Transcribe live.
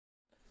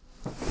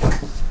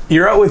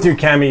You're out with your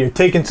camera, you're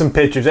taking some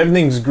pictures,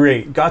 everything's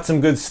great, got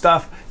some good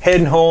stuff,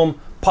 heading home,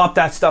 pop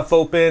that stuff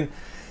open,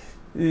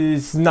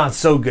 it's not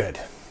so good.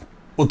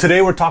 Well,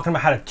 today we're talking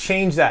about how to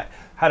change that,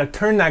 how to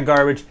turn that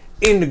garbage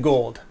into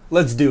gold.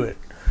 Let's do it.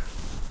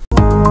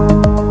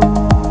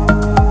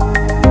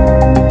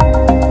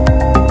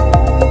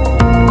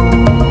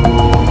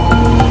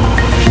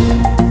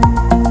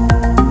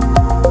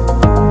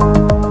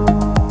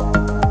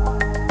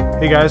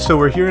 Hey guys, so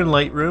we're here in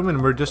Lightroom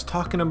and we're just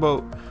talking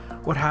about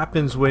what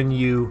happens when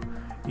you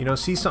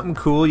see something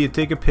cool, you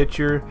take a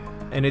picture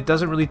and it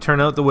doesn't really turn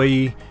out the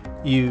way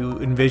you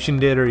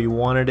envisioned it or you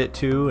wanted it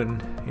to, and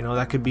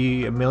that could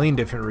be a million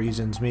different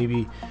reasons.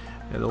 Maybe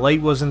the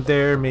light wasn't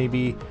there,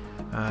 maybe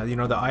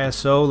the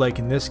ISO, like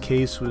in this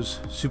case, was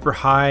super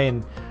high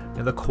and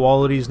the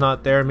quality's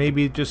not there.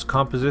 Maybe just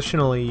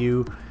compositionally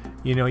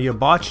you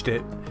botched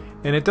it,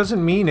 and it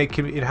doesn't mean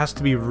it has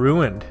to be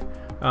ruined.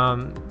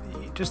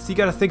 You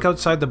got to think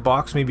outside the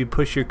box, maybe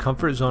push your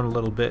comfort zone a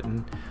little bit.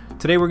 And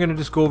today we're going to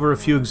just go over a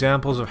few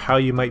examples of how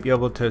you might be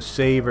able to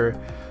save or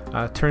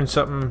turn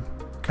something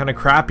kind of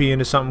crappy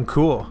into something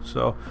cool.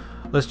 So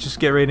let's just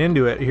get right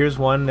into it. Here's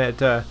one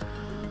that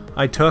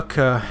I took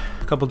a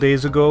couple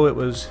days ago. It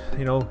was,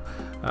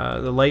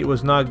 the light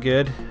was not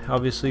good.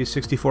 Obviously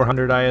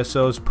 6400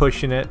 ISO is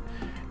pushing it,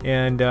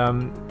 and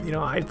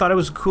I thought it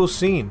was a cool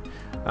scene.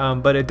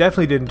 But it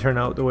definitely didn't turn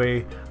out the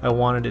way I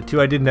wanted it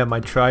to. I didn't have my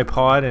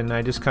tripod and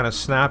I just kind of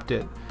snapped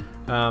it.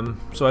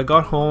 So I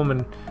got home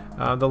and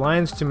the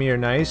lines to me are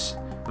nice,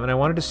 and I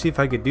wanted to see if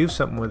I could do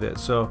something with it.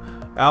 So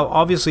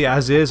obviously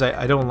as is,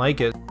 I don't like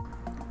it.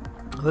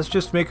 Let's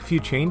just make a few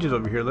changes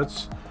over here.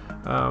 Let's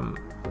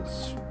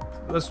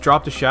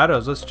drop the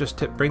shadows. Let's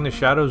just bring the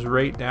shadows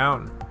right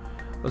down.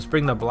 Let's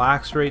bring the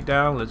blacks right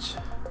down. Let's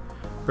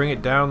bring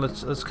it down.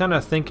 Let's kind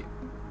of think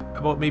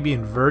about maybe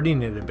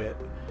inverting it a bit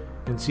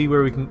and see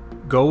where we can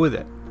go with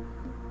it.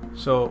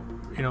 So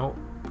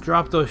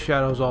drop those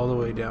shadows all the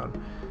way down.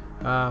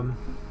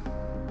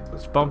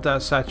 Let's bump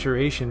that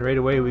saturation right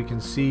away. We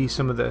can see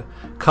some of the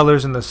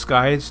colors in the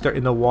sky start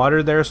in the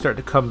water there start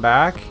to come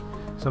back,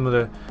 some of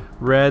the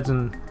reds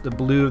and the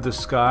blue of the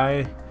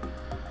sky.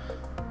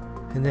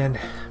 And then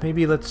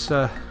maybe let's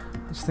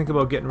think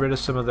about getting rid of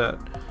some of that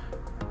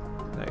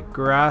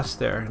grass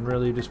there and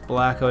really just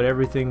black out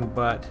everything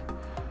but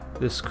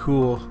this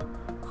cool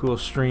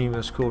stream,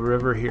 this cool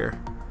river here.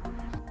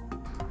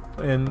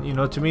 And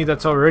to me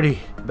that's already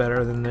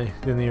better than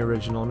the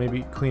original.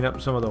 Maybe clean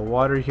up some of the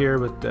water here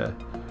with the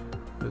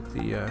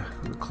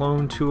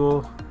clone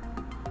tool,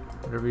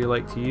 whatever you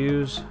like to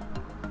use.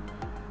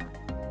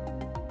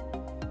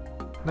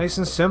 Nice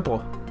and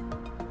simple.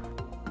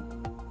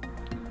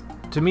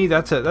 To me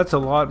that's a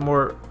lot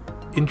more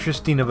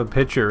interesting of a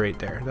picture right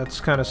there. That's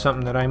kind of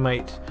something that I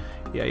might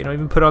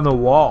even put on the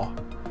wall.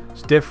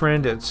 It's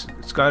different. It's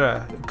got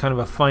a kind of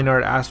a fine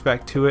art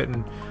aspect to it,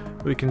 and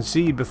we can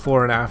see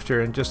before and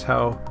after and just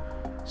how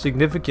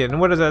significant.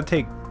 And what does that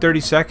take? 30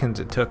 seconds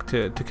it took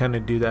to kind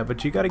of do that.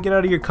 But you got to get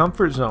out of your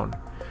comfort zone.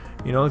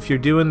 If you're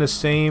doing the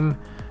same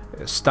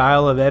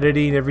style of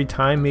editing every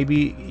time,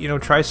 maybe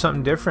try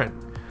something different.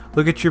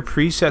 Look at your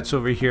presets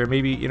over here.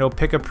 Maybe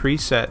pick a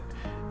preset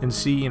and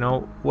see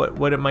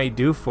what it might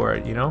do for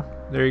it.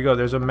 There you go.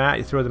 There's a matte.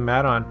 You throw the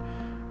matte on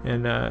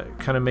and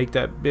kind of make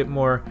that bit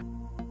more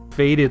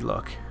faded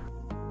look.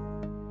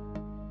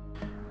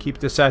 Keep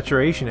the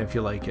saturation if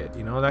you like it,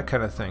 that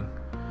kind of thing.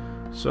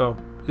 So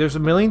there's a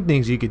million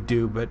things you could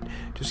do, but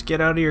just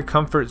get out of your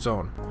comfort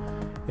zone.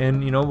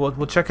 And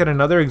we'll check out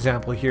another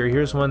example here.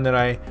 Here's one that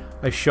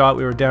I shot.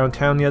 We were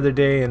downtown the other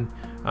day and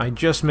I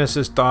just missed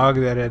this dog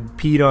that had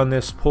peed on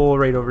this pole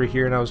right over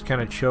here, and I was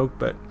kind of choked,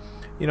 but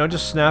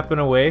just snapping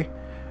away.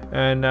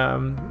 And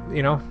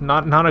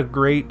not a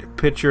great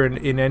picture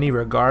in any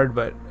regard,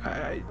 but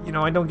I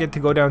don't get to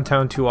go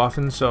downtown too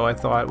often, so I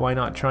thought, why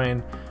not try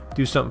and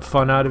do something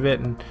fun out of it.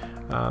 And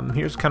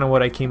here's kind of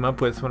what I came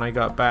up with when I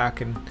got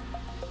back. And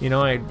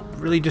I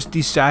really just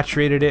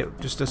desaturated it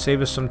just to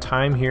save us some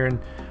time here, and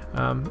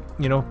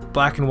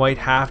black and white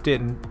halved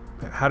it and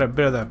had a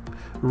bit of the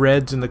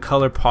reds and the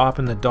color pop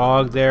in the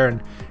dog there,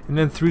 and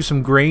then threw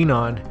some grain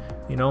on,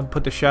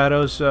 put the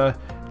shadows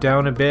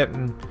down a bit,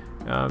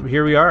 and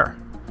here we are.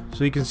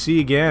 So you can see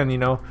again,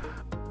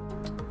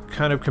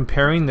 kind of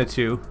comparing the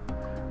two.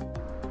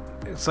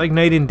 It's like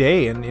night and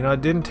day, and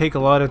it didn't take a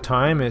lot of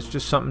time. It's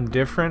just something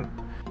different.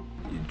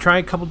 Try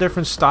a couple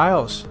different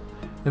styles,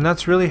 and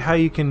that's really how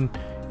you can,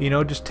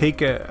 just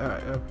take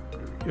a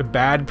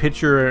bad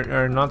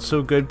picture or not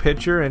so good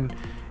picture and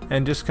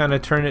just kind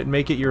of turn it and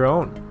make it your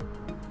own.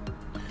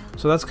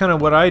 So that's kind of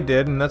what I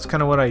did, and that's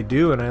kind of what I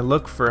do, and I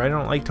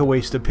don't like to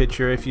waste a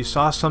picture. If you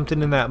saw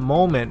something in that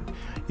moment,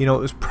 it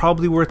was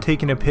probably worth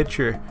taking a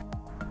picture.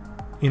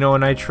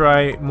 And I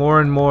try more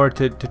and more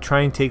to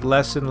try and take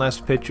less and less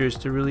pictures,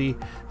 to really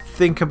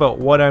think about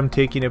what I'm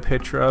taking a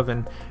picture of.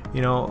 And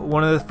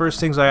one of the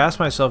first things I ask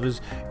myself is,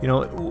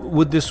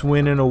 would this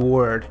win an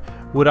award?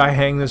 Would I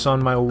hang this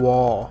on my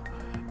wall?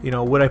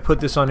 Would I put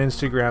this on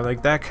Instagram?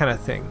 Like that kind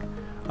of thing.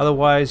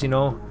 Otherwise,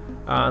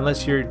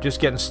 unless you're just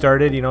getting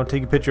started. You know,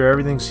 take a picture of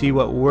everything, see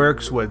what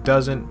works, what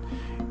doesn't.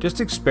 Just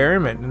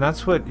experiment, and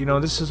that's what, you know,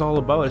 this is all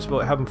about. It's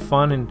about having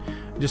fun and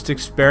just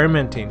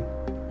experimenting.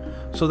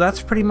 So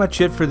that's pretty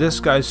much it for this,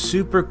 guys.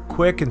 Super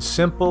quick and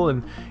simple,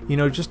 and you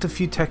know, just a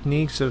few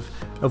techniques of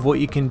what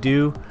you can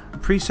do.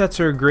 Presets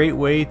are a great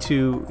way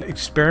to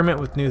experiment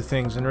with new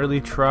things and really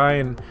try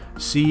and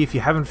see if you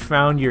haven't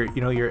found your,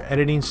 you know, your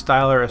editing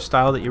style or a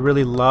style that you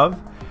really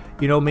love.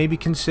 You know, maybe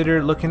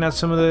consider looking at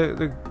some of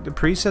the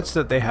presets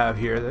that they have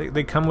here.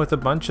 They come with a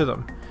bunch of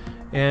them.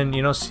 And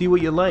you know, see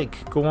what you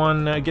like. Go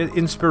on, get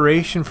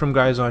inspiration from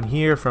guys on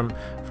here, from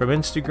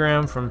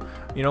Instagram, from,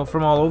 you know,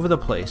 from all over the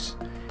place,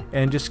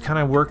 and just kind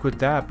of work with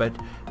that. But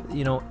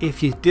you know,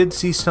 if you did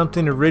see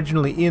something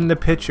originally in the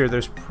picture,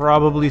 there's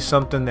probably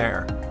something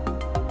there.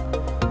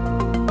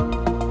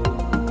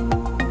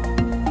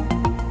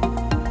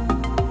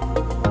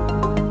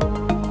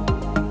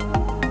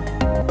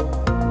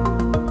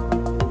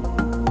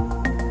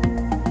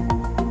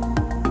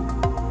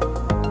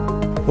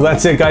 Well,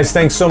 that's it, guys.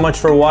 Thanks so much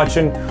for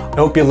watching. I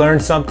hope you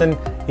learned something.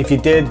 If you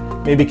did,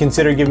 maybe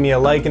consider giving me a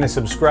like and a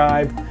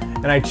subscribe.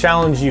 And I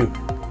challenge you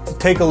to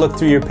take a look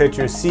through your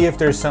pictures, see if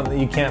there's something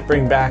you can't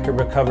bring back or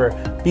recover.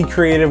 Be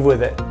creative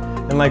with it.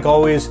 And like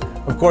always,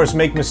 of course,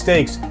 make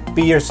mistakes.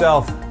 Be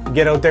yourself.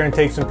 Get out there and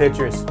take some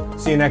pictures.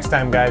 See you next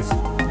time, guys.